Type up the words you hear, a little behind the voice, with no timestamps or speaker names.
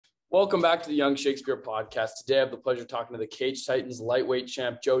Welcome back to the Young Shakespeare podcast. Today, I have the pleasure of talking to the Cage Titans lightweight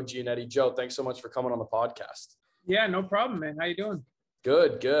champ, Joe Giannetti. Joe, thanks so much for coming on the podcast. Yeah, no problem, man. How you doing?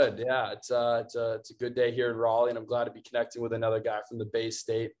 Good. Yeah, it's a good day here in Raleigh, and I'm glad to be connecting with another guy from the Bay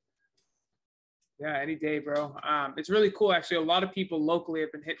State. Yeah, any day, bro. It's really cool, actually. A lot of people locally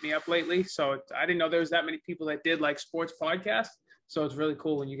have been hitting me up lately, so I didn't know there was that many people that did like sports podcasts. So it's really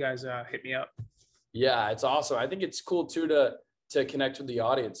cool when you guys hit me up. Yeah, it's awesome. I think it's cool too to connect with the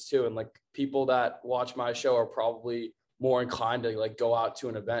audience too, and like people that watch my show are probably more inclined to like go out to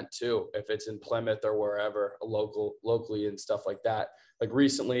an event too, if it's in Plymouth or wherever, locally and stuff like that. Like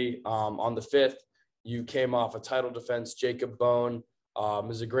recently, on the 5th, you came off a title defense, Jacob Bohn. It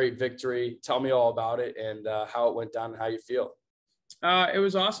was a great victory. Tell me all about it and how it went down and how you feel. It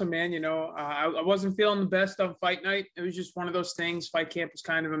was awesome, man. I wasn't feeling the best on fight night. It was just one of those things. Fight camp was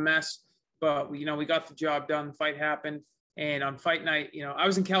kind of a mess, but we got the job done. The fight happened. And on fight night, I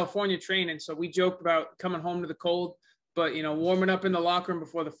was in California training, so we joked about coming home to the cold, but, warming up in the locker room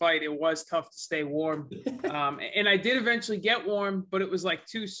before the fight, it was tough to stay warm. And I did eventually get warm, but it was like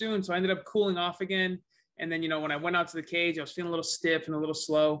too soon. So I ended up cooling off again. And then, when I went out to the cage, I was feeling a little stiff and a little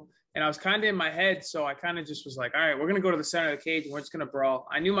slow, and I was kind of in my head. So I kind of just was like, all right, we're going to go to the center of the cage and we're just going to brawl.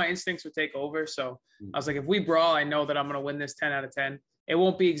 I knew my instincts would take over. So I was like, if we brawl, I know that I'm going to win this 10 out of 10. It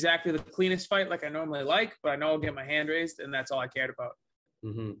won't be exactly the cleanest fight like I normally like, but I know I'll get my hand raised, and that's all I cared about.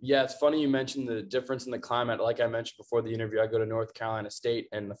 Mm-hmm. Yeah, it's funny you mentioned the difference in the climate. Like I mentioned before the interview, I go to North Carolina State,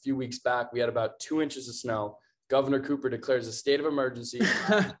 and a few weeks back, we had about 2 inches of snow. Governor Cooper declares a state of emergency,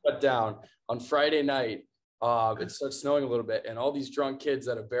 shut down. On Friday night, it starts snowing a little bit, and all these drunk kids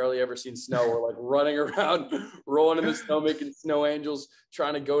that have barely ever seen snow were like running around, rolling in the snow, making snow angels,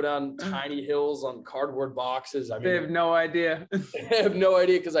 trying to go down tiny hills on cardboard boxes. I mean, they have no idea. They have no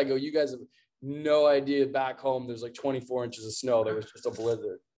idea, because I go, you guys have no idea. Back home, there's like 24 inches of snow. There was just a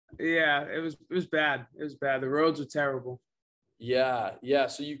blizzard. Yeah, it was bad. It was bad. The roads were terrible. Yeah.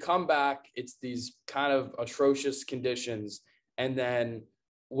 So you come back, it's these kind of atrocious conditions, and then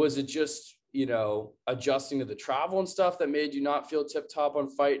was it just adjusting to the travel and stuff that made you not feel tip top on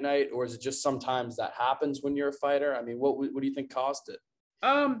fight night? Or is it just sometimes that happens when you're a fighter? I mean, what do you think caused it?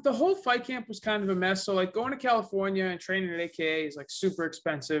 The whole fight camp was kind of a mess. So like going to California and training at AKA is like super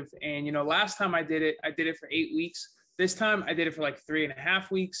expensive. And, last time I did it for 8 weeks. This time I did it for like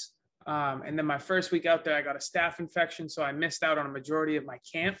 3.5 weeks. And then my first week out there, I got a staph infection. So I missed out on a majority of my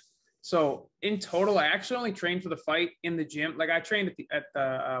camp. So in total, I actually only trained for the fight in the gym. Like I trained at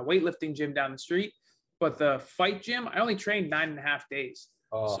the weightlifting gym down the street, but the fight gym, I only trained 9.5 days.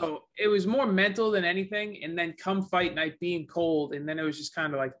 Oh. So it was more mental than anything. And then come fight night being cold. And then it was just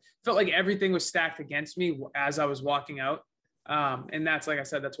kind of like, felt like everything was stacked against me as I was walking out. And that's, like I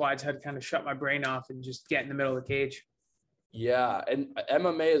said, that's why I just had to kind of shut my brain off and just get in the middle of the cage. Yeah. And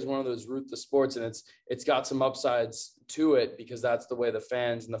MMA is one of those ruthless sports, and it's got some upsides to it because that's the way the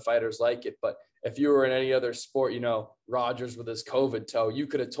fans and the fighters like it. But if you were in any other sport, Rogers with his COVID toe, you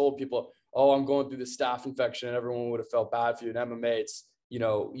could have told people, oh, I'm going through the staph infection, and everyone would have felt bad for you. In MMA, it's,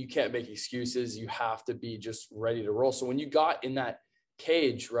 you can't make excuses. You have to be just ready to roll. So when you got in that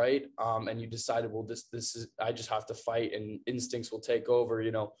cage, right, and you decided, well, this is, I just have to fight and instincts will take over,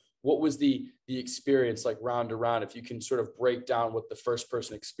 what was the experience like round to round, if you can sort of break down what the first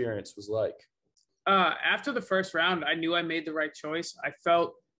person experience was like? After the first round, I knew I made the right choice. I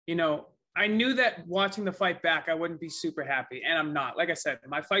felt, I knew that watching the fight back, I wouldn't be super happy. And I'm not. Like I said,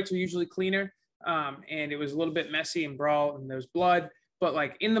 my fights are usually cleaner. And it was a little bit messy and brawl and there's blood. But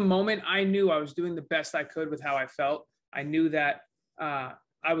like in the moment, I knew I was doing the best I could with how I felt. I knew that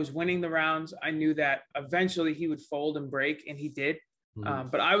I was winning the rounds. I knew that eventually he would fold and break, and he did.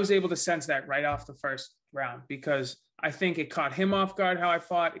 But I was able to sense that right off the first round, because I think it caught him off guard how I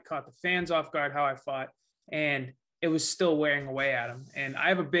fought. It caught the fans off guard how I fought. And it was still wearing away at him. And I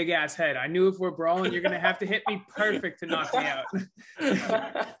have a big ass head. I knew if we're brawling, you're going to have to hit me perfect to knock me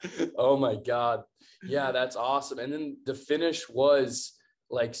out. Oh my God. Yeah, that's awesome. And then the finish was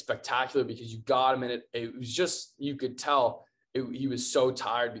like spectacular because you got him, and it was just, you could tell he was so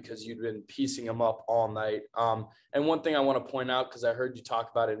tired because you'd been piecing him up all night. And one thing I want to point out, because I heard you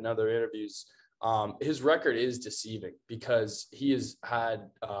talk about it in other interviews, his record is deceiving because he has had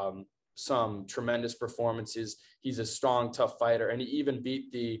some tremendous performances. He's a strong, tough fighter, and he even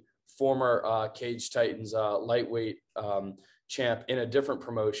beat the former Cage Titans lightweight champ in a different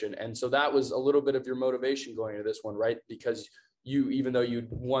promotion. And so that was a little bit of your motivation going into this one, right? Because you, even though you'd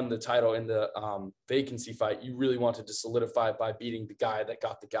won the title in the vacancy fight, you really wanted to solidify it by beating the guy that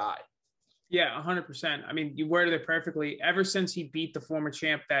got the guy. Yeah, 100%. I mean, you worded it perfectly. Ever since he beat the former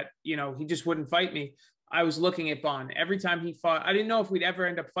champ that, he just wouldn't fight me, I was looking at Bohn every time he fought. I didn't know if we'd ever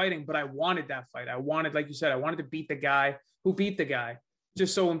end up fighting, but I wanted that fight. I wanted, like you said, I wanted to beat the guy who beat the guy.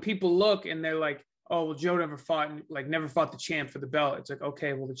 Just so when people look and they're like, oh, well, Joe never fought the champ for the belt. It's like,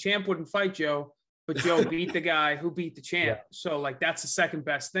 okay, well, the champ wouldn't fight Joe, but Joe beat the guy who beat the champ. Yeah. So like, that's the second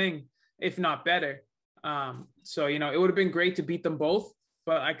best thing, if not better. So, you know, it would have been great to beat them both,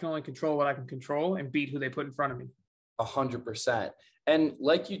 but I can only control what I can control and beat who they put in front of me. 100%. And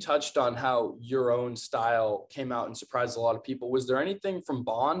like you touched on how your own style came out and surprised a lot of people. Was there anything from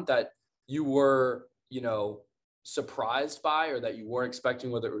Bohn that you were, you know, surprised by, or that you weren't expecting,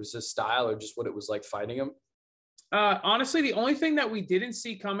 whether it was his style or just what it was like fighting him? Honestly, the only thing that we didn't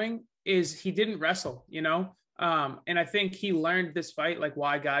see coming is he didn't wrestle, you know? And I think he learned this fight, like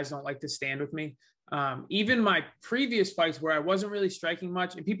why guys don't like to stand with me. Even my previous fights where I wasn't really striking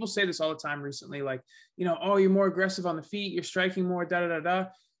much, and people say this all the time recently, like, you know, oh, you're more aggressive on the feet, you're striking more, da-da-da-da.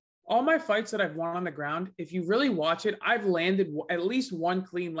 All my fights that I've won on the ground, if you really watch it, I've landed at least one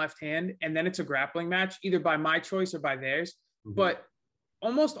clean left hand, and then it's a grappling match, either by my choice or by theirs. Mm-hmm. But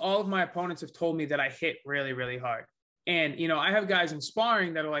almost all of my opponents have told me that I hit really, really hard. And, you know, I have guys in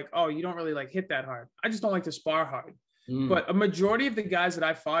sparring that are like, oh, you don't really like hit that hard. I just don't like to spar hard. But a majority of the guys that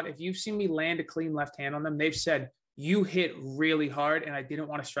I fought, if you've seen me land a clean left hand on them, they've said, you hit really hard and I didn't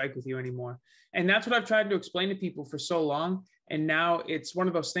want to strike with you anymore. And that's what I've tried to explain to people for so long. And now it's one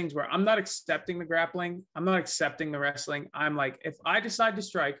of those things where I'm not accepting the grappling. I'm not accepting the wrestling. I'm like, if I decide to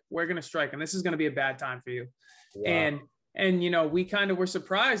strike, we're going to strike. And this is going to be a bad time for you. Wow. And, you know, we kind of were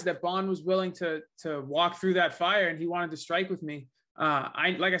surprised that Bohn was willing to walk through that fire and he wanted to strike with me.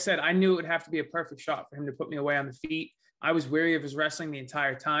 Like I said, I knew it would have to be a perfect shot for him to put me away on the feet. I was wary of his wrestling the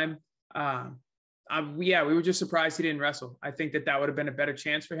entire time. We were just surprised he didn't wrestle. I think that would have been a better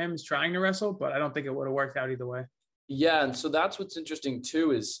chance for him, is trying to wrestle, but I don't think it would have worked out either way. Yeah. And so that's what's interesting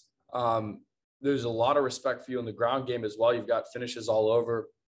too, is there's a lot of respect for you in the ground game as well. You've got finishes all over,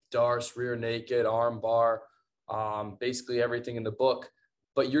 Darce, rear naked, arm bar, basically everything in the book.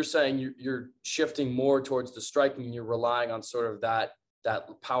 But you're saying you're shifting more towards the striking, and you're relying on sort of that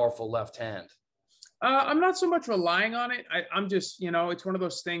powerful left hand. I'm not so much relying on it. I'm just, you know, it's one of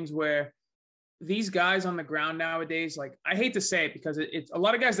those things where these guys on the ground nowadays, like, I hate to say it because it's a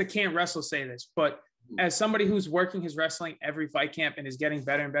lot of guys that can't wrestle say this, but as somebody who's working his wrestling every fight camp and is getting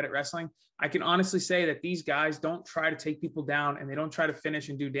better and better at wrestling, I can honestly say that these guys don't try to take people down and they don't try to finish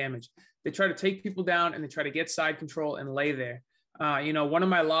and do damage. They try to take people down and they try to get side control and lay there. You know, one of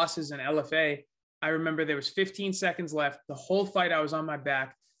my losses in LFA, I remember there was 15 seconds left. The whole fight I was on my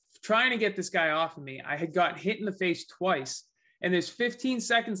back trying to get this guy off of me. I had gotten hit in the face twice and there's 15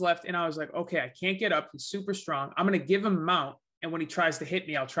 seconds left. And I was like, okay, I can't get up. He's super strong. I'm going to give him mount. And when he tries to hit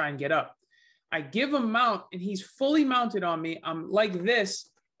me, I'll try and get up. I give him mount and he's fully mounted on me. I'm like this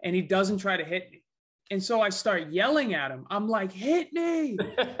and he doesn't try to hit me. And so I start yelling at him. I'm like, hit me,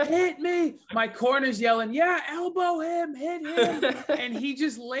 hit me. My corner's yelling, yeah, elbow him, hit him. And he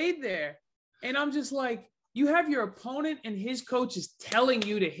just laid there. And I'm just like, you have your opponent and his coach is telling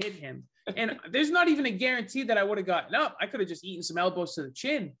you to hit him. And there's not even a guarantee that I would have gotten up. I could have just eaten some elbows to the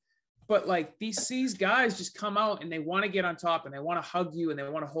chin. But like these guys just come out and they want to get on top and they want to hug you and they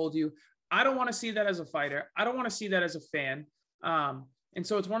want to hold you. I don't want to see that as a fighter. I don't want to see that as a fan. And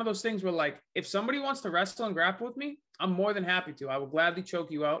so it's one of those things where, like, if somebody wants to wrestle and grapple with me, I'm more than happy to. I will gladly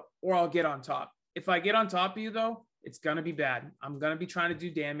choke you out or I'll get on top. If I get on top of you, though, it's going to be bad. I'm going to be trying to do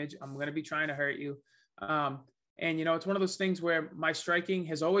damage. I'm going to be trying to hurt you. And, you know, it's one of those things where my striking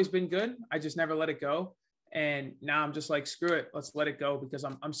has always been good. I just never let it go. And now I'm just like, screw it. Let's let it go because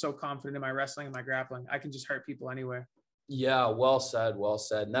I'm so confident in my wrestling and my grappling. I can just hurt people anywhere. Yeah, well said. Well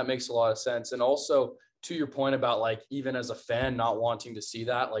said. And that makes a lot of sense. And also, to your point about, like, even as a fan not wanting to see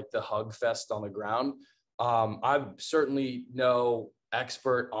that, like the hug fest on the ground, I'm certainly no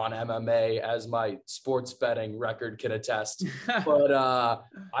expert on MMA, as my sports betting record can attest. But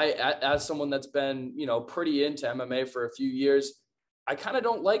as someone that's been, you know, pretty into MMA for a few years, I kind of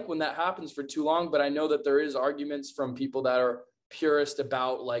don't like when that happens for too long. But I know that there is arguments from people that are purist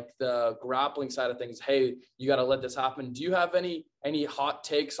about, like, the grappling side of things. Hey, you got to let this happen. Do you have any hot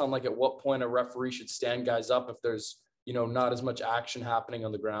takes on, like, at what point a referee should stand guys up if there's, you know, not as much action happening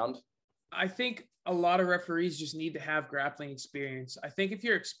on the ground? I think a lot of referees just need to have grappling experience. I think if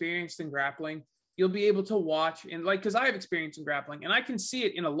you're experienced in grappling, you'll be able to watch and, like, because I have experience in grappling and I can see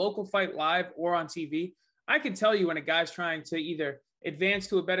it in a local fight live or on TV. I can tell you when a guy's trying to either advance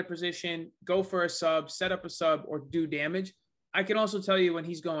to a better position, go for a sub, set up a sub, or do damage. I can also tell you when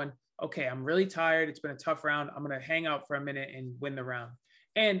he's going, okay, I'm really tired. It's been a tough round. I'm going to hang out for a minute and win the round.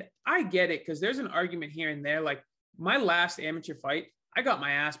 And I get it because there's an argument here and there. Like, my last amateur fight, I got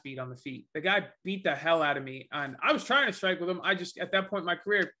my ass beat on the feet. The guy beat the hell out of me. And I was trying to strike with him. I just, at that point in my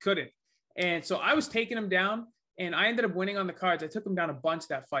career, couldn't. And so I was taking him down, and I ended up winning on the cards. I took him down a bunch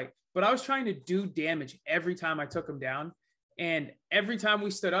that fight, but I was trying to do damage every time I took him down. And every time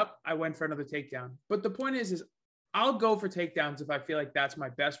we stood up, I went for another takedown. But the point is I'll go for takedowns if I feel like that's my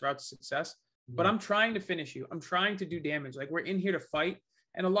best route to success. But I'm trying to finish you. I'm trying to do damage. Like, we're in here to fight.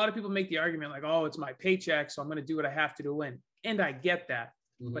 And a lot of people make the argument like, oh, it's my paycheck, so I'm going to do what I have to win. And I get that.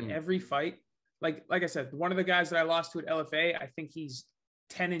 But every fight, like I said, one of the guys that I lost to at LFA, I think he's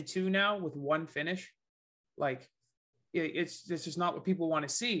 10-2 now with one finish. Like, it's just not what people want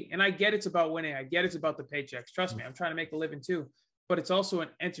to see. And I get it's about winning. I get it's about the paychecks. Trust me, I'm trying to make a living too. But it's also an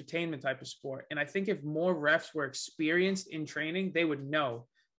entertainment type of sport. And I think if more refs were experienced in training, they would know,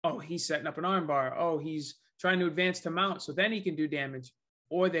 oh, he's setting up an armbar. Oh, he's trying to advance to mount, so then he can do damage.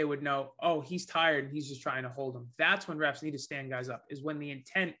 Or they would know, oh, he's tired and he's just trying to hold him. That's when refs need to stand guys up, is when the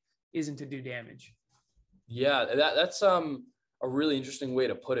intent isn't to do damage. Yeah, that's a really interesting way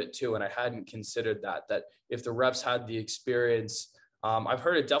to put it too. And I hadn't considered that if the refs had the experience, I've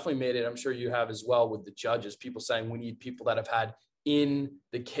heard it definitely made it. I'm sure you have as well with the judges, people saying we need people that have had in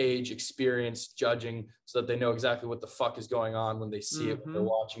the cage experience judging so that they know exactly what the fuck is going on when they see it, when they're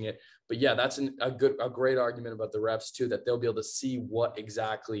watching it. But yeah, that's a great argument about the refs too, that they'll be able to see what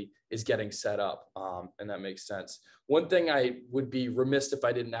exactly is getting set up. And that makes sense. One thing I would be remiss if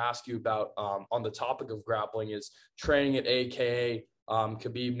I didn't ask you about on the topic of grappling is training at AKA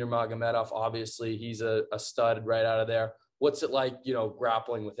Khabib Nurmagomedov. Obviously he's a stud right out of there. What's it like,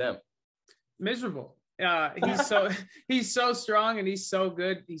 grappling with him? Miserable. He's so strong and he's so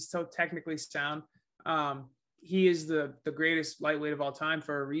good. He's so technically sound. He is the greatest lightweight of all time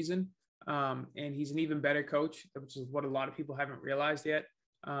for a reason. And he's an even better coach, which is what a lot of people haven't realized yet.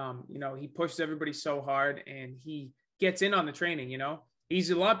 He pushes everybody so hard and he gets in on the training.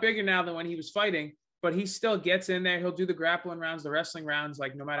 He's a lot bigger now than when he was fighting, but he still gets in there. He'll do the grappling rounds, the wrestling rounds,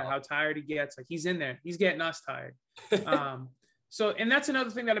 like no matter how tired he gets, like he's in there, he's getting us tired. So, and that's another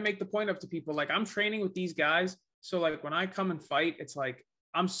thing that I make the point of to people. Like, I'm training with these guys. So like when I come and fight, it's like,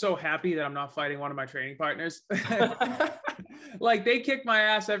 I'm so happy that I'm not fighting one of my training partners. Like, they kick my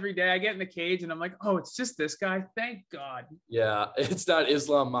ass every day. I get in the cage and I'm like, oh, it's just this guy. Thank God. Yeah. It's not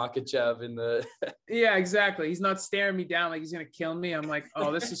Islam Makhachev in the. Yeah, exactly. He's not staring me down like he's going to kill me. I'm like,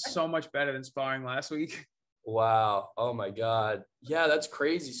 oh, this is so much better than sparring last week. Wow. Oh my God. Yeah, that's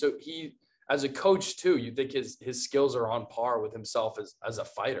crazy. So as a coach too, you think his skills are on par with himself as a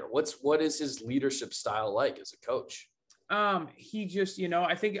fighter. What is his leadership style like as a coach? He just,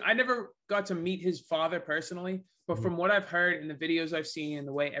 I think I never got to meet his father personally, but from what I've heard in the videos I've seen and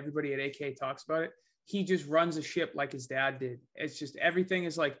the way everybody at AK talks about it, he just runs a ship like his dad did. It's just, everything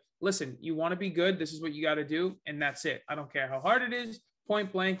is like, listen, you want to be good. This is what you got to do. And that's it. I don't care how hard it is,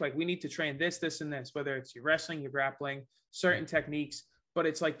 point blank. Like, we need to train this, and this, whether it's your wrestling, your grappling, certain techniques. But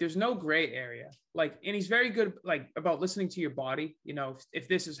it's like, there's no gray area. Like, and he's very good, like, about listening to your body. If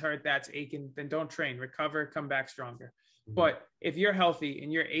this is hurt, that's aching, then don't train, recover, come back stronger. But if you're healthy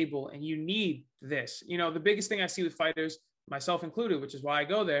and you're able and you need this, the biggest thing I see with fighters, myself included, which is why I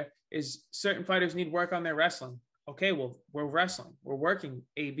go there, is certain fighters need work on their wrestling. Okay, well, we're wrestling. We're working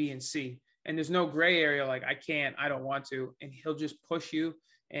A, B, and C. And there's no gray area like, I can't, I don't want to. And he'll just push you.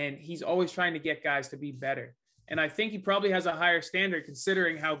 And he's always trying to get guys to be better. And I think he probably has a higher standard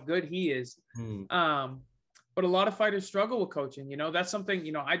considering how good he is. But a lot of fighters struggle with coaching. That's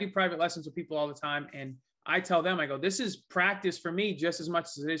something, I do private lessons with people all the time. And I tell them, I go, this is practice for me just as much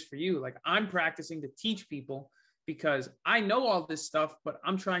as it is for you. Like, I'm practicing to teach people because I know all this stuff, but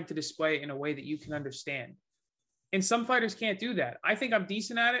I'm trying to display it in a way that you can understand. And some fighters can't do that. I think I'm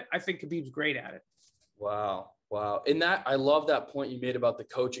decent at it. I think Khabib's great at it. Wow. And I love that point you made about the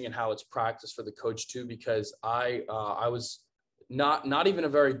coaching and how it's practice for the coach too, because I was not even a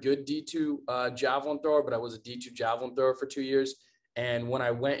very good D2 javelin thrower, but I was a D2 javelin thrower for 2 years. And when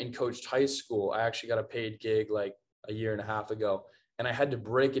I went and coached high school, I actually got a paid gig like a year and a half ago. And I had to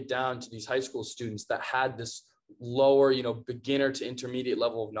break it down to these high school students that had this lower, beginner to intermediate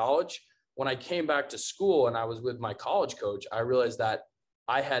level of knowledge. When I came back to school and I was with my college coach, I realized that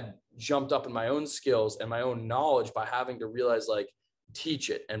I had jumped up in my own skills and my own knowledge by having to realize, like, teach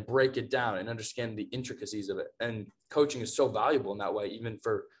it and break it down and understand the intricacies of it. And coaching is so valuable in that way, even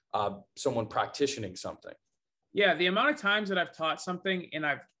for someone practicing something. Yeah, the amount of times that I've taught something and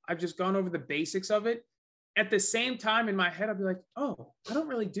I've just gone over the basics of it, at the same time in my head, I'll be like, oh, I don't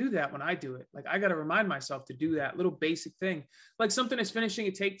really do that when I do it. Like, I got to remind myself to do that little basic thing. Like something as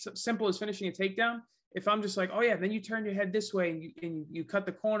simple as finishing a takedown. if I'm just like, oh yeah, then you turn your head this way and you cut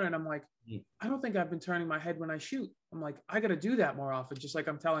the corner, and I'm like, I don't think I've been turning my head when I shoot. I'm like, I got to do that more often, just like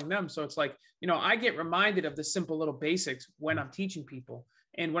I'm telling them. So it's like, I get reminded of the simple little basics when I'm teaching people.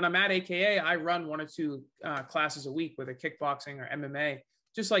 And when I'm at AKA, I run 1 or 2 classes a week, whether kickboxing or MMA,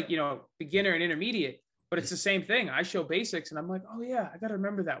 just like, beginner and intermediate, but it's the same thing. I show basics and I'm like, oh yeah, I got to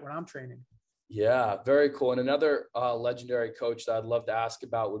remember that when I'm training. Yeah, very cool. And another legendary coach that I'd love to ask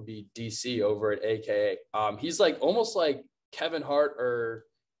about would be DC over at AKA. He's like almost like Kevin Hart or,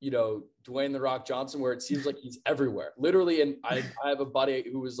 Dwayne The Rock Johnson, where it seems like he's everywhere, literally. And I have a buddy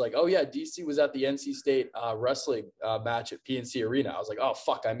who was like, oh yeah, DC was at the NC State wrestling match at PNC Arena. I was like, oh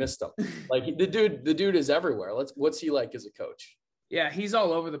fuck, I missed him. Like the dude is everywhere. What's he like as a coach? Yeah, he's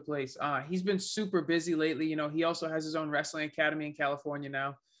all over the place. He's been super busy lately. He also has his own wrestling academy in California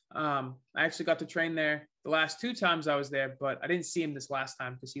now. I actually got to train there the last 2 times I was there, but I didn't see him this last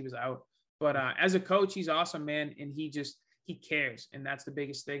time because he was out. But as a coach, he's awesome, man. And he cares. And that's the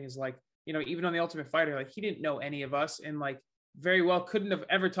biggest thing is like, even on The Ultimate Fighter, like he didn't know any of us and like very well couldn't have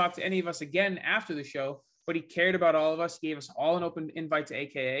ever talked to any of us again after the show, but he cared about all of us. He gave us all an open invite to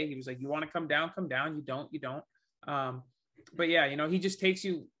AKA. He was like, you want to come down, come down. You don't. But yeah, he just takes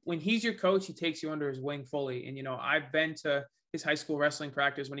you, when he's your coach, he takes you under his wing fully. And, I've been to his high school wrestling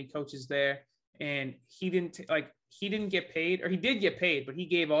practice when he coaches there, and he didn't get paid, or he did get paid, but he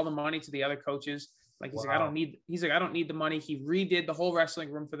gave all the money to the other coaches. Like he's like, I don't need the money. He redid the whole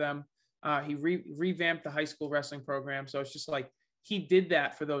wrestling room for them. He revamped the high school wrestling program. So it's just like, he did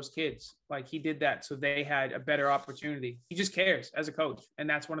that for those kids. Like he did that so they had a better opportunity. He just cares as a coach. And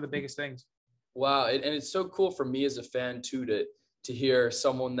that's one of the biggest ththings. Wow. And it's so cool for me as a fan too, to hear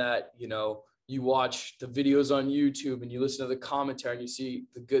someone that, you watch the videos on YouTube and you listen to the commentary and you see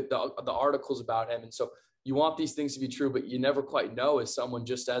the articles about him. And so you want these things to be true, but you never quite know as someone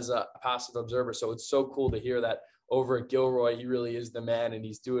just as a passive observer. So it's so cool to hear that over at Gilroy, he really is the man, and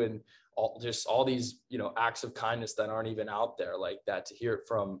he's doing all these, acts of kindness that aren't even out there like that, to hear it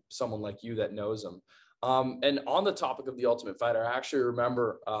from someone like you that knows him. And on the topic of The Ultimate Fighter, I actually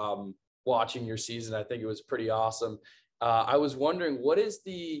remember watching your season. I think it was pretty awesome. I was wondering, what is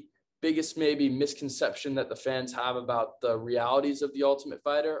the biggest maybe misconception that the fans have about the realities of The Ultimate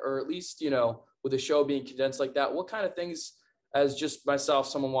Fighter, or at least, with a show being condensed like that, what kind of things, as just myself,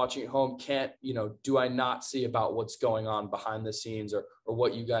 someone watching at home, do I not see about what's going on behind the scenes, or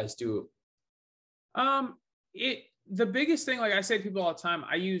what you guys do? The biggest thing, like I say to people all the time,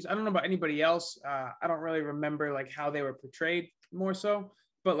 I don't know about anybody else. I don't really remember like how they were portrayed more so,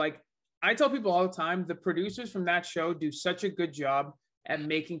 but like I tell people all the time, the producers from that show do such a good job at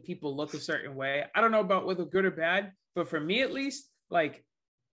making people look a certain way. I don't know about whether good or bad, but for me at least, like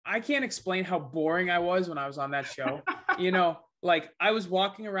I can't explain how boring I was when I was on that show. Like I was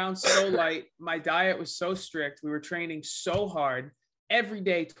walking around so light. My diet was so strict. We were training so hard every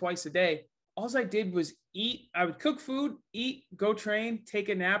day, twice a day. All I did was eat. I would cook food, eat, go train, take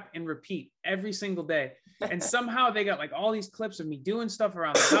a nap, and repeat every single day. And somehow they got like all these clips of me doing stuff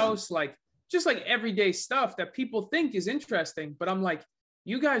around the house, like just like everyday stuff that people think is interesting. But I'm like,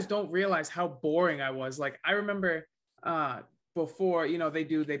 you guys don't realize how boring I was. Like I remember before,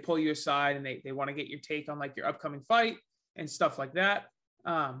 they pull you aside and they want to get your take on like your upcoming fight and stuff like that.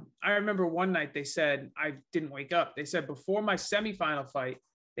 I remember one night they said, I didn't wake up. They said before my semifinal fight,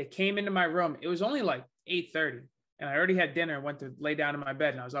 they came into my room. It was only like 8:30 and I already had dinner and went to lay down in my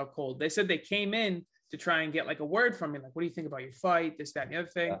bed and I was out cold. They said they came in to try and get like a word from me. Like, what do you think about your fight? This, that, and the other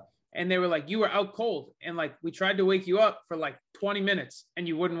thing. Yeah. And they were like, you were out cold. And like, we tried to wake you up for like 20 minutes and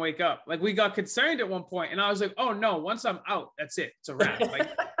you wouldn't wake up. Like we got concerned at one point and I was like, oh no, once I'm out, that's it. It's a wrap. Like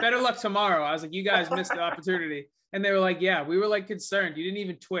better luck tomorrow. I was like, you guys missed the opportunity. And they were like, yeah, we were like concerned. You didn't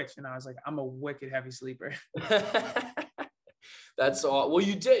even twitch. And I was like, I'm a wicked heavy sleeper. That's all. Well,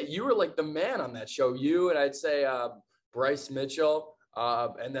 you did. You were like the man on that show. You and I'd say Bryce Mitchell.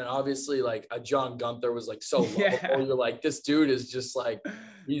 And then obviously like a John Gunther was like so lovable. Yeah. You're like, this dude is just like,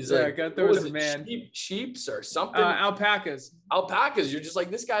 he's like, Gunther was a man. Sheeps or something. Alpacas. You're just like,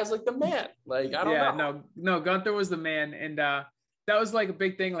 this guy's like the man. Like, I don't know. No, Gunther was the man. And that was like a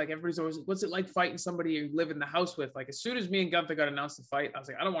big thing. Like everybody's always, what's it like fighting somebody you live in the house with? Like as soon as me and Gunther got announced to fight, I was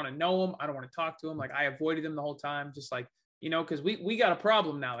like, I don't want to know him. I don't want to talk to him. Like I avoided him the whole time. Just like, because we got a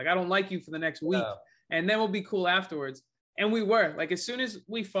problem now. Like I don't like you for the next week. And then we'll be cool afterwards. And we were like, as soon as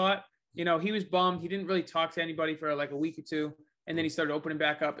we fought, he was bummed. He didn't really talk to anybody for like a week or two. And then he started opening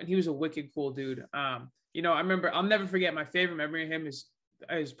back up and he was a wicked cool dude. I remember, I'll never forget my favorite memory of him is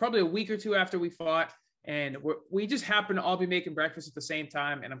probably a week or two after we fought. And we just happened to all be making breakfast at the same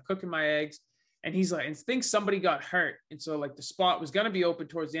time. And I'm cooking my eggs and he's like, and thinks somebody got hurt. And so like the spot was going to be open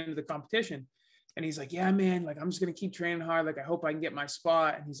towards the end of the competition. And he's like, yeah, man, like, I'm just going to keep training hard. Like, I hope I can get my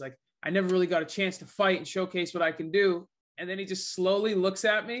spot. And he's like, I never really got a chance to fight and showcase what I can do. And then he just slowly looks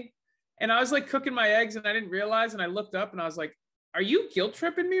at me. And I was like cooking my eggs and I didn't realize. And I looked up and I was like, are you guilt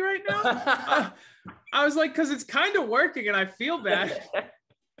tripping me right now? I was like, because it's kind of working and I feel bad.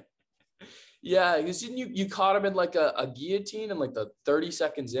 Yeah, because you caught him in like a guillotine and like the 30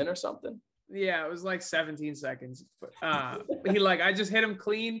 seconds in or something. Yeah, it was like 17 seconds. He like, I just hit him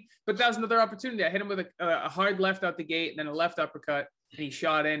clean, but that was another opportunity. I hit him with a hard left out the gate and then a left uppercut, and he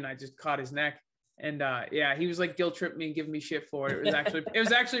shot in. I just caught his neck, and yeah, he was like guilt tripping me and giving me shit for it. It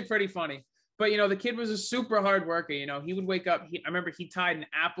was actually pretty funny. But you know, the kid was a super hard worker. You know, he would wake up. I remember he tied an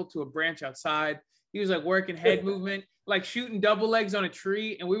apple to a branch outside. He was like working head movement, like shooting double legs on a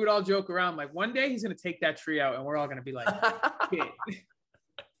tree, and we would all joke around like, one day he's gonna take that tree out, and we're all gonna be like, shit.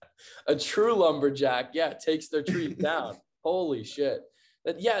 A true lumberjack, yeah, takes their trees down. Holy shit.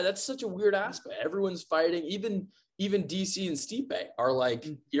 That's such a weird aspect. Everyone's fighting. Even DC and Stipe are like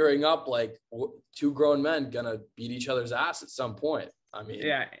gearing up, like two grown men gonna beat each other's ass at some point. I mean,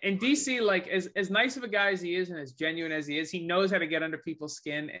 yeah. And DC, like as nice of a guy as he is and as genuine as he is, he knows how to get under people's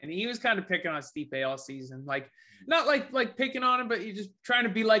skin. And he was kind of picking on Stipe all season, like not like picking on him, but he's just trying to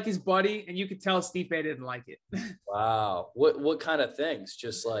be like his buddy. And you could tell Stipe didn't like it. Wow. What kind of things?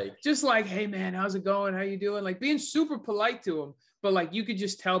 Just like, hey man, how's it going? How you doing? Like being super polite to him, but like you could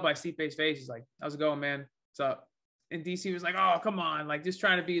just tell by Stipe's face, he's like, how's it going, man? What's up? And DC was like, oh, come on, like just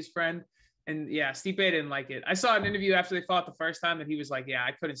trying to be his friend. And yeah, Stipe didn't like it. I saw an interview after they fought the first time that he was like, yeah,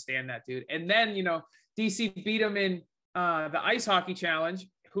 I couldn't stand that dude. And then, you know, DC beat him in the ice hockey challenge,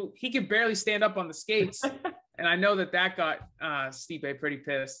 who he could barely stand up on the skates. And I know that got Stipe pretty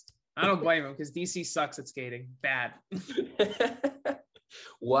pissed. I don't blame him because DC sucks at skating. Bad.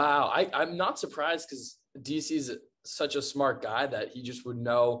 Wow. I'm not surprised because DC's such a smart guy that he just would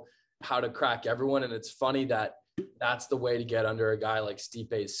know how to crack everyone. And it's funny that that's the way to get under a guy like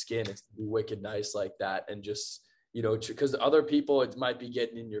Stipe's skin, is to be wicked nice like that. And just, you know, because other people, it might be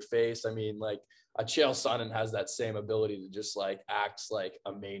getting in your face. I mean, like a Chael Sonnen has that same ability to just like acts like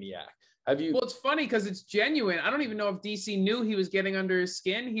a maniac. Well, it's funny because it's genuine. I don't even know if DC knew he was getting under his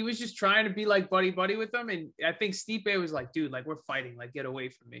skin. He was just trying to be like buddy with him. And I think Stipe was like, dude, like we're fighting, like get away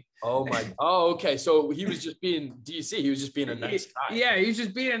from me. Oh okay. So he was just being DC. He was just being a nice guy. Yeah, he was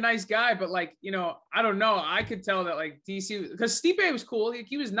just being a nice guy. But like, you know, I don't know. I could tell that like DC, because Stipe was cool.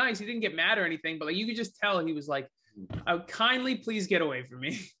 He was nice. He didn't get mad or anything. But like you could just tell he was like, kindly please get away from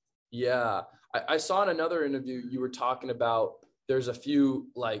me. Yeah. I saw in another interview you were talking about there's a few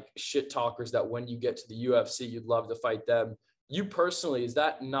like shit talkers that when you get to the UFC, you'd love to fight them. You personally, is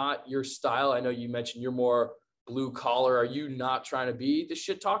that not your style? I know you mentioned you're more blue collar. Are you not trying to be the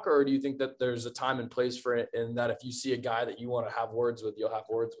shit talker, or do you think that there's a time and place for it, and that if you see a guy that you want to have words with, you'll have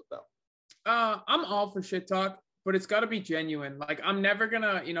words with them? I'm all for shit talk, but it's got to be genuine. Like I'm never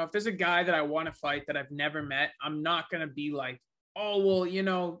gonna, you know, if there's a guy that I want to fight that I've never met, I'm not gonna be like, oh, well, you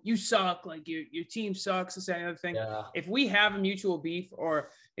know, you suck, like your team sucks, this and other thing. Yeah. If we have a mutual beef, or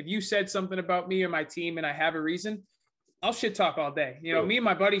if you said something about me or my team and I have a reason, I'll shit talk all day. You know, me and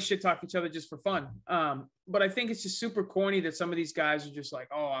my buddies shit talk each other just for fun. But I think it's just super corny that some of these guys are just like,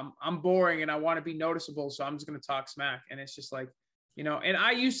 oh, I'm boring and I want to be noticeable, so I'm just going to talk smack. And it's just like, you know, and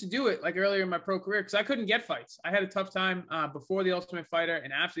I used to do it like earlier in my pro career because I couldn't get fights. I had a tough time before the Ultimate Fighter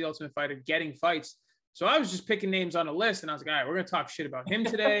and after the Ultimate Fighter getting fights. So I was just picking names on a list, and I was like, all right, we're going to talk shit about him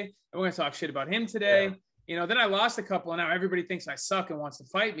today, and we're going to talk shit about him today. Yeah. You know, then I lost a couple, and now everybody thinks I suck and wants to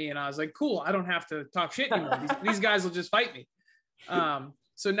fight me. And I was like, cool, I don't have to talk shit anymore. These guys will just fight me.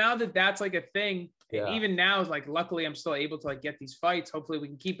 So now that's like a thing, and even now, like, luckily I'm still able to like get these fights. Hopefully we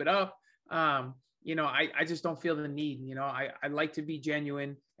can keep it up. You know, I just don't feel the need, you know, I like to be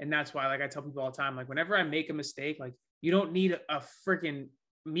genuine. And that's why, like I tell people all the time, like whenever I make a mistake, like you don't need a freaking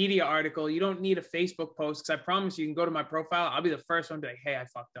media article. You don't need a Facebook post. Cause I promise you can go to my profile. I'll be the first one to be like, hey, I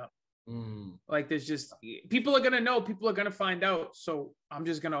fucked up. Like there's just, people are going to know, people are going to find out. So I'm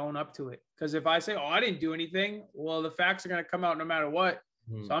just going to own up to it. Cause if I say, oh, I didn't do anything, well, the facts are going to come out no matter what.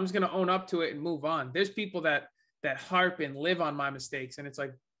 So I'm just going to own up to it and move on. There's people that harp and live on my mistakes. And it's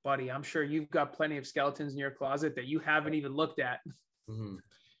like, buddy, I'm sure you've got plenty of skeletons in your closet that you haven't even looked at.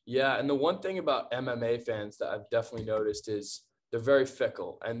 Yeah. And the one thing about MMA fans that I've definitely noticed is they're very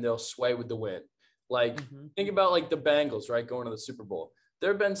fickle and they'll sway with the wind. Like think about like the Bengals, right? Going to the Super Bowl. There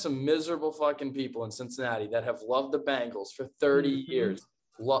have been some miserable fucking people in Cincinnati that have loved the Bengals for 30 years,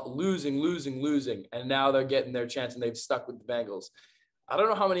 losing. And now they're getting their chance and they've stuck with the Bengals. I don't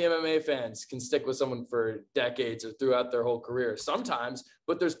know how many MMA fans can stick with someone for decades or throughout their whole career sometimes,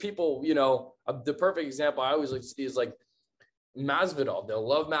 but there's people, you know, the perfect example I always like to see is like Masvidal. They'll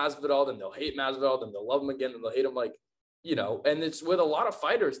love Masvidal, then they'll hate Masvidal, then they'll love him again, and they'll hate him. Like, you know, and it's with a lot of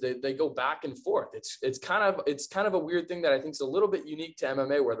fighters, they go back and forth. It's kind of a weird thing that I think is a little bit unique to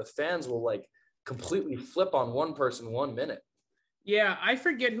MMA, where the fans will like completely flip on one person 1 minute. Yeah, I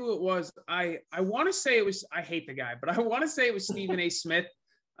forget who it was. I want to say it was, I hate the guy, but I want to say it was Stephen A. Smith.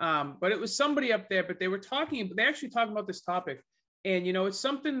 But it was somebody up there, but they actually talking about this topic. And, you know, it's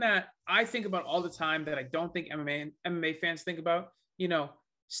something that I think about all the time that I don't think MMA fans think about. You know,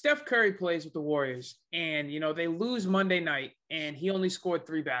 Steph Curry plays with the Warriors and, you know, they lose Monday night and he only scored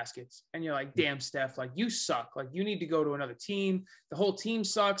 3 baskets. And you're like, damn, Steph, like you suck. Like you need to go to another team. The whole team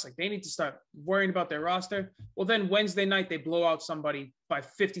sucks. Like they need to start worrying about their roster. Well, then Wednesday night, they blow out somebody by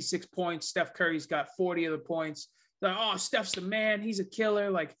 56 points. Steph Curry's got 40 of the points. They're like, oh, Steph's the man. He's a killer.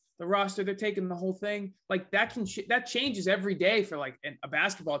 Like the roster, they're taking the whole thing. Like that changes every day for like a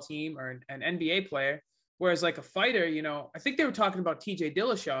basketball team or an NBA player. Whereas like a fighter, you know, I think they were talking about TJ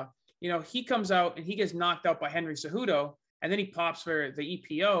Dillashaw, you know, he comes out and he gets knocked out by Henry Cejudo and then he pops for the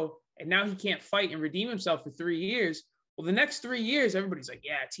EPO and now he can't fight and redeem himself for 3 years. Well, the next 3 years, everybody's like,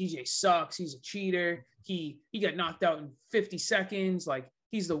 yeah, TJ sucks. He's a cheater. He got knocked out in 50 seconds. Like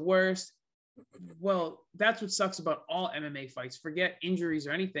he's the worst. Well, that's what sucks about all MMA fights. Forget injuries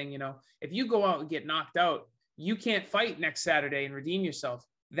or anything. You know, if you go out and get knocked out, you can't fight next Saturday and redeem yourself.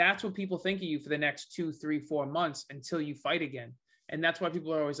 That's what people think of you for the next 2, 3, 4 months until you fight again. And that's why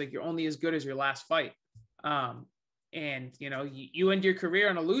people are always like, you're only as good as your last fight. And, you know, you end your career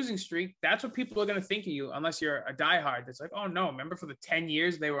on a losing streak. That's what people are going to think of you, unless you're a diehard. That's like, oh, no, remember for the 10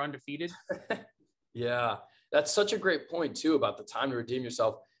 years they were undefeated? Yeah, that's such a great point, too, about the time to redeem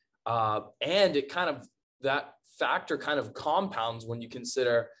yourself. And it kind of, that factor kind of compounds when you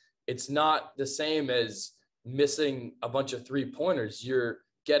consider it's not the same as missing a bunch of 3-pointers. You're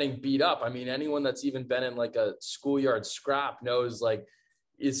getting beat up. I mean, anyone that's even been in like a schoolyard scrap knows like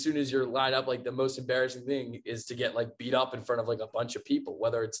as soon as you're lined up, like the most embarrassing thing is to get like beat up in front of like a bunch of people,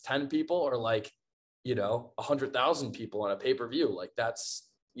 whether it's 10 people or like, you know, 100,000 people on a pay-per-view. Like that's,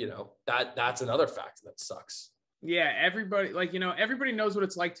 you know, that's another factor that sucks. Yeah. Everybody, like, you know, everybody knows what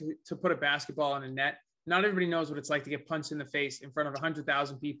it's like to put a basketball in a net. Not everybody knows what it's like to get punched in the face in front of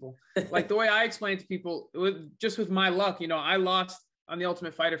 100,000 people. Like the way I explain to people, just with my luck, you know, I lost on the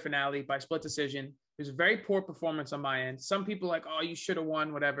Ultimate Fighter finale by split decision. It was a very poor performance on my end. Some people like, oh, you should have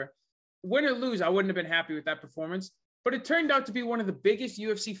won, whatever. Win or lose, I wouldn't have been happy with that performance. But it turned out to be one of the biggest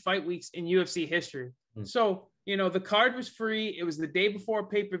UFC fight weeks in UFC history. So, you know, the card was free. It was the day before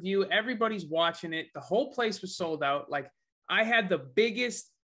pay-per-view. Everybody's watching it. The whole place was sold out. Like I had the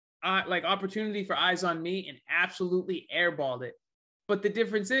biggest like opportunity for eyes on me and absolutely airballed it. But the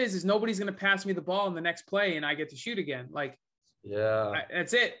difference is nobody's going to pass me the ball in the next play and I get to shoot again. Like, yeah,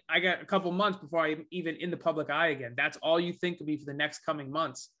 that's it. I got a couple months before I'm even in the public eye again. That's all you think of me for the next coming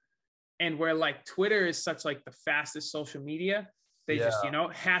months. And where like Twitter is such like the fastest social media, they just, you know,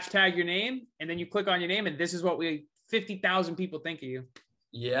 hashtag your name and then you click on your name and this is what 50,000 people think of you.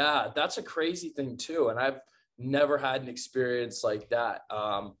 Yeah, that's a crazy thing too. And I've never had an experience like that.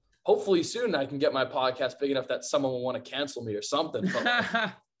 Hopefully soon I can get my podcast big enough that someone will want to cancel me or something.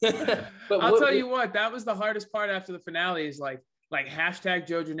 But I'll tell you what, that was the hardest part after the finale is like hashtag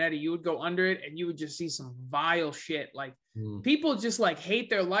Joe Giannetti. You would go under it and you would just see some vile shit. Like people just like hate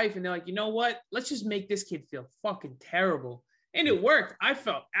their life and they're like, you know what? Let's just make this kid feel fucking terrible. And it worked. I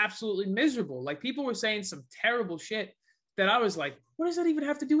felt absolutely miserable. Like people were saying some terrible shit that I was like, what does that even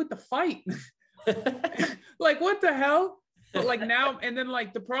have to do with the fight? Like, what the hell? But like now, and then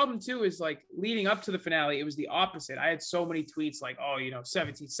like the problem too is like leading up to the finale, it was the opposite. I had so many tweets like, oh, you know,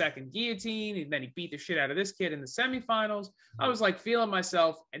 17-second guillotine. And then he beat the shit out of this kid in the semifinals. I was like feeling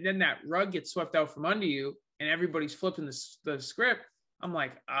myself. And then that rug gets swept out from under you and everybody's flipping the script. I'm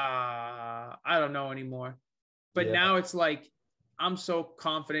like, I don't know anymore. But now it's like, I'm so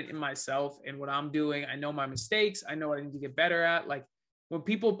confident in myself and what I'm doing. I know my mistakes. I know what I need to get better at. Like when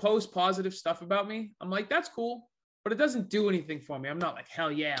people post positive stuff about me, I'm like, that's cool. But it doesn't do anything for me. I'm not like,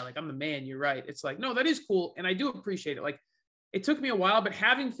 hell yeah, like I'm the man, you're right. It's like, no, that is cool. And I do appreciate it. Like it took me a while, but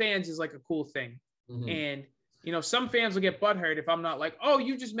having fans is like a cool thing. And, you know, some fans will get butthurt if I'm not like, oh,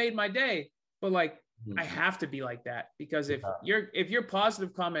 you just made my day. But like, I have to be like that because if your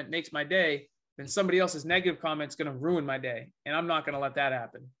positive comment makes my day, then somebody else's negative comment is going to ruin my day. And I'm not going to let that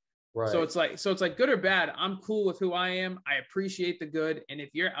happen. Right. So it's like good or bad. I'm cool with who I am. I appreciate the good. And if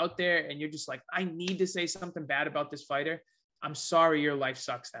you're out there and you're just like, I need to say something bad about this fighter, I'm sorry, your life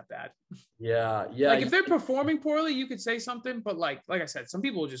sucks that bad. Yeah. Like if they're performing poorly, you could say something. But like I said, some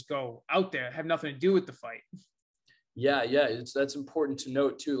people will just go out there, have nothing to do with the fight. Yeah. That's important to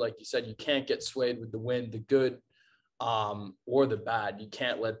note too. Like you said, you can't get swayed with the wind. The good or the bad. You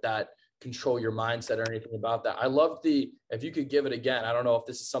can't let that control your mindset or anything about that. I love if you could give it again, I don't know if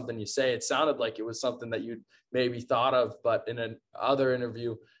this is something you say, it sounded like it was something that you'd maybe thought of, but in another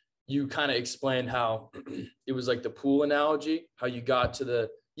interview, you kind of explained how it was like the pool analogy, how you got to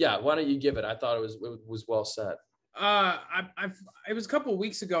why don't you give it? I thought it was well said. It was a couple of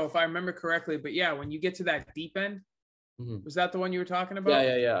weeks ago, if I remember correctly, but yeah, when you get to that deep end, was that the one you were talking about?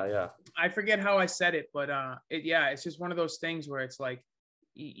 Yeah. I forget how I said it, but it's just one of those things where it's like,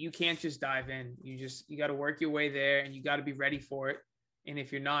 you can't just dive in. You got to work your way there, and you got to be ready for it. And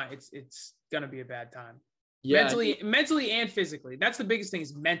if you're not, it's going to be a bad time. Yeah. Mentally and physically. That's the biggest thing,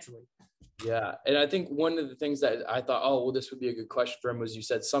 is mentally. Yeah. And I think one of the things that I thought, oh, well, this would be a good question for him, was you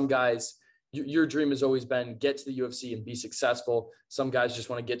said some guys, your dream has always been get to the UFC and be successful. Some guys just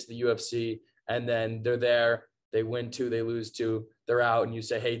want to get to the UFC and then they're there, they win 2, they lose 2, they're out. And you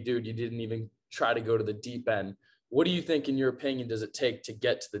say, hey, dude, you didn't even try to go to the deep end. What do you think, in your opinion, does it take to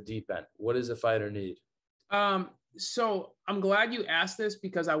get to the deep end? What does a fighter need? So I'm glad you asked this,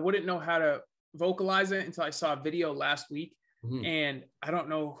 because I wouldn't know how to vocalize it until I saw a video last week. Mm-hmm. And I don't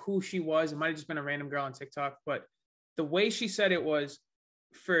know who she was. It might've just been a random girl on TikTok, but the way she said it was,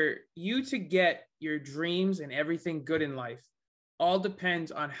 for you to get your dreams and everything good in life, all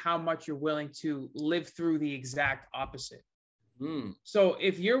depends on how much you're willing to live through the exact opposite. So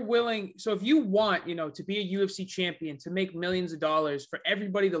if you want, to be a UFC champion, to make millions of dollars, for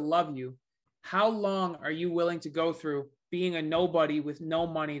everybody to love you, how long are you willing to go through being a nobody with no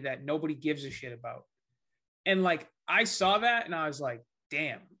money that nobody gives a shit about? And like, I saw that and I was like,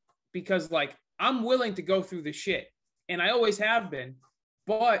 damn, because like, I'm willing to go through the shit, and I always have been.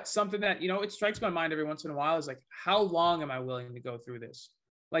 But something that, it strikes my mind every once in a while is like, how long am I willing to go through this?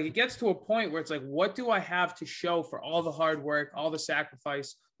 Like, it gets to a point where it's like, what do I have to show for all the hard work, all the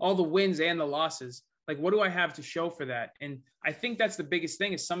sacrifice, all the wins and the losses? Like, what do I have to show for that? And I think that's the biggest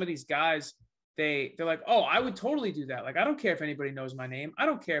thing, is some of these guys, they're like, oh, I would totally do that. Like, I don't care if anybody knows my name. I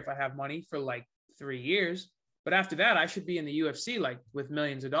don't care if I have money for like 3 years, but after that, I should be in the UFC, like with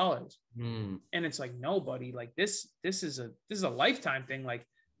millions of dollars. And it's like, no, buddy, like this is a lifetime thing. Like,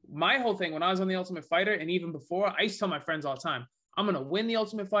 my whole thing when I was on the Ultimate Fighter, and even before, I used to tell my friends all the time, I'm going to win the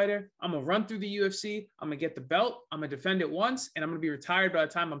Ultimate Fighter. I'm going to run through the UFC. I'm going to get the belt. I'm going to defend it once, and I'm going to be retired by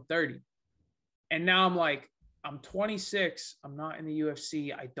the time I'm 30. And now I'm like, I'm 26. I'm not in the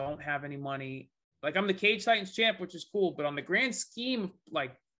UFC. I don't have any money. Like, I'm the Cage Titans champ, which is cool. But on the grand scheme of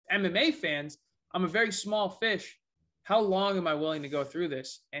like MMA fans, I'm a very small fish. How long am I willing to go through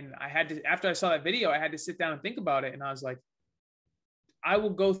this? And I had to, after I saw that video, I had to sit down and think about it. And I was like, I will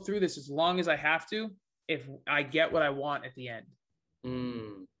go through this as long as I have to, if I get what I want at the end.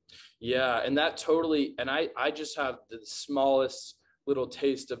 Yeah. And that totally, and I just have the smallest little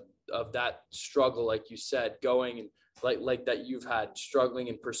taste of that struggle, like you said, going and like that you've had, struggling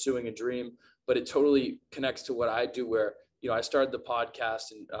and pursuing a dream, but it totally connects to what I do, where, I started the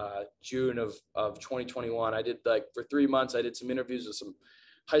podcast in June of 2021. I did, like, for 3 months, I did some interviews with some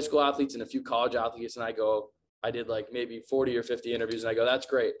high school athletes and a few college athletes. And I did like maybe 40 or 50 interviews. And I go, that's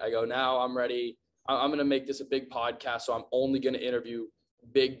great. I go, now I'm ready. I'm going to make this a big podcast. So I'm only going to interview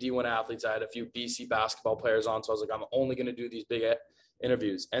big D1 athletes. I had a few BC basketball players on. So I was like, I'm only going to do these big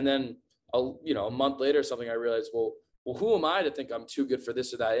interviews. And then, a month later or something, I realized, well, who am I to think I'm too good for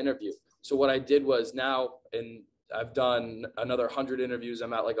this or that interview? So what I did was, now, and I've done another 100 interviews.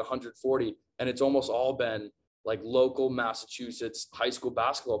 I'm at like 140, and it's almost all been like local Massachusetts high school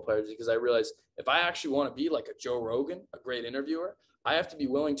basketball players, because I realized if I actually want to be like a Joe Rogan, a great interviewer, I have to be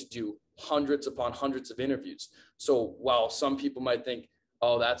willing to do hundreds upon hundreds of interviews. So while some people might think,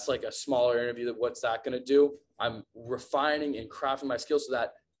 oh, that's like a smaller interview, what's that going to do? I'm refining and crafting my skills so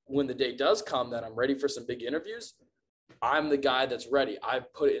that when the day does come that I'm ready for some big interviews, I'm the guy that's ready.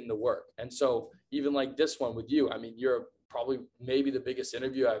 I've put in the work. And so even like this one with you, I mean, you're probably maybe the biggest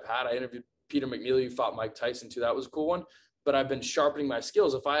interview I've had. I interviewed Peter McNeely, who fought Mike Tyson too. That was a cool one. But I've been sharpening my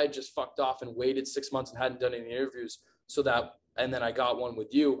skills. If I had just fucked off and waited 6 months and hadn't done any interviews, and then I got one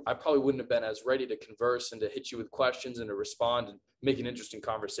with you, I probably wouldn't have been as ready to converse and to hit you with questions and to respond and make an interesting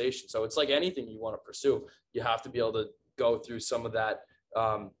conversation. So it's like anything you want to pursue, you have to be able to go through some of that.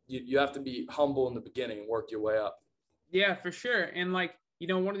 You have to be humble in the beginning and work your way up. Yeah, for sure. And like,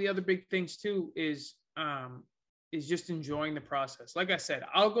 one of the other big things too is just enjoying the process. Like I said,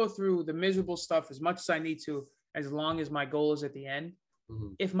 I'll go through the miserable stuff as much as I need to, as long as my goal is at the end.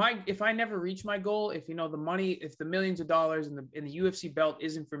 Mm-hmm. If I never reach my goal, if the money, if the millions of dollars and the UFC belt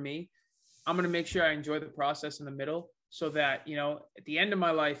isn't for me, I'm going to make sure I enjoy the process in the middle, so that, at the end of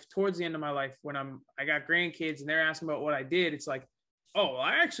my life, towards the end of my life, when I got grandkids and they're asking about what I did, it's like, Oh,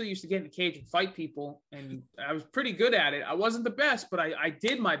 I actually used to get in the cage and fight people, and I was pretty good at it. I wasn't the best, but I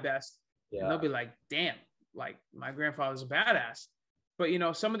did my best. Yeah. And they'll be like, damn, like my grandfather's a badass. But, you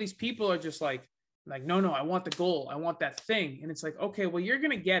know, some of these people are just like, no, I want the goal. I want that thing. And it's like, okay, well, you're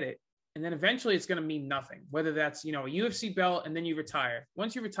going to get it. And then eventually it's going to mean nothing, whether that's, you know, a UFC belt and then you retire.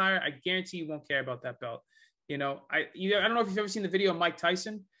 Once you retire, I guarantee you won't care about that belt. You know, I don't know if you've ever seen the video of Mike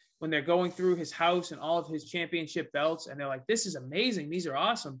Tyson when they're going through his house and all of his championship belts. And they're like, this is amazing. These are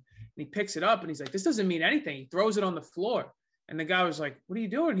awesome. And he picks it up and he's like, this doesn't mean anything. He throws it on the floor. And the guy was like, what are you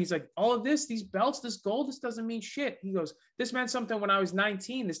doing? He's like, all of this, these belts, this gold, this doesn't mean shit. He goes, this meant something when I was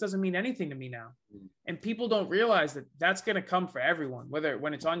 19. This doesn't mean anything to me now. And people don't realize that that's going to come for everyone, whether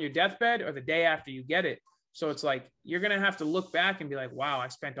when it's on your deathbed or the day after you get it. So it's like, you're going to have to look back and be like, wow, I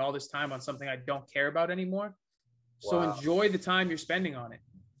spent all this time on something I don't care about anymore. So enjoy the time you're spending on it.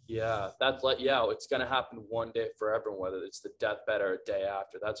 Yeah, it's going to happen one day for everyone, whether it's the deathbed or a day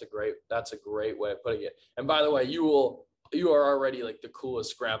after. That's a great way of putting it. And by the way, you are already like the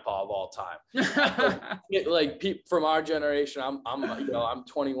coolest grandpa of all time. Like from our generation, I'm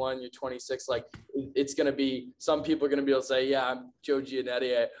 21, you're 26. Like it's going to be, some people are going to be able to say, yeah, I'm Joe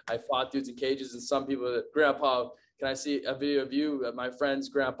Giannetti. I fought dudes in cages. And some people, grandpa, can I see a video of you? My friend's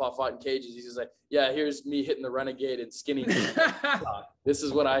grandpa fought in cages. He's just like, yeah, here's me hitting the renegade and skinny. This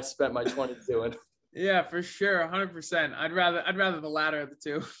is what I spent my 20s doing. Yeah, for sure. 100%. I'd rather the latter of the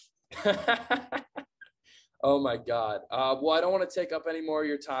two. Oh my God. Well, I don't want to take up any more of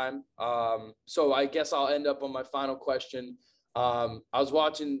your time. So I guess I'll end up on my final question. I was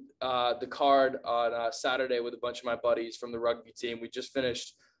watching the card on Saturday with a bunch of my buddies from the rugby team. We just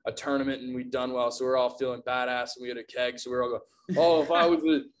finished a tournament and we'd done well. So we're all feeling badass and we had a keg. So we were all going, oh, if I was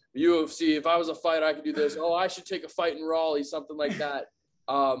the UFC, if I was a fighter, I could do this. Oh, I should take a fight in Raleigh, something like that.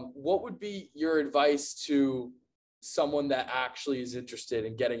 What would be your advice to someone that actually is interested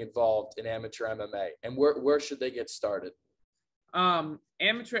in getting involved in amateur MMA, and where should they get started?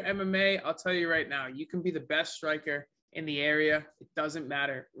 Amateur MMA, I'll tell you right now, you can be the best striker in the area. It doesn't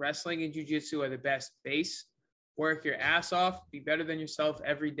matter. Wrestling and jiu-jitsu are the best base. Work your ass off, be better than yourself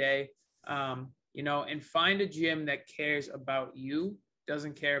every day. You know, and find a gym that cares about you,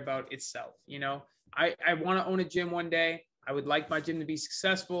 doesn't care about itself. You know, I want to own a gym one day. I would like my gym to be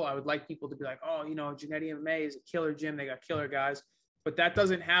successful. I would like people to be like, oh, you know, Giannetti MMA is a killer gym. They got killer guys. But that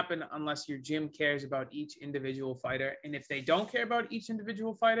doesn't happen unless your gym cares about each individual fighter. And if they don't care about each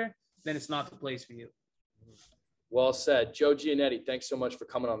individual fighter, then it's not the place for you. Well said. Joe Giannetti, thanks so much for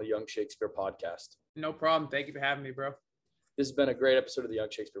coming on the Young Shakespeare podcast. No problem. Thank you for having me, bro. This has been a great episode of the Young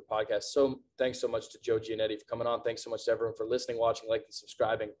Shakespeare podcast. So thanks so much to Joe Giannetti for coming on. Thanks so much to everyone for listening, watching, liking,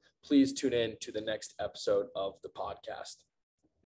 subscribing. Please tune in to the next episode of the podcast.